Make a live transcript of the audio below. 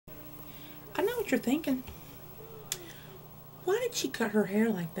I know what you're thinking. Why did she cut her hair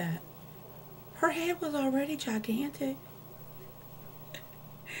like that? Her head was already gigantic.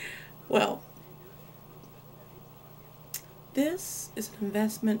 Well, this is an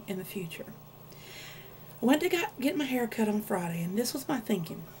investment in the future. I went to get my hair cut on Friday, and this was my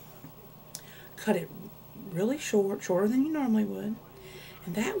thinking. Cut it really short, shorter than you normally would.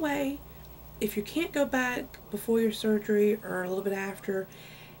 And that way, if you can't go back before your surgery or a little bit after,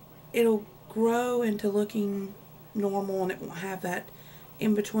 it'll grow into looking normal and it won't have that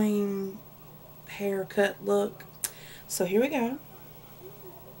in between haircut look. So here we go.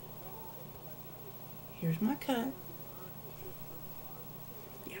 Here's my cut.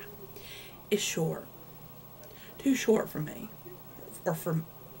 Yeah, it's short. Too short for me. Or for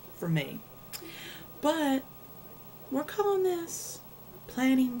me. But we're calling this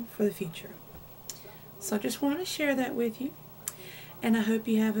planning for the future. So I just wanted to share that with you. And I hope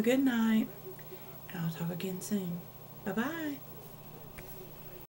you have a good night. And I'll talk again soon. Bye-bye.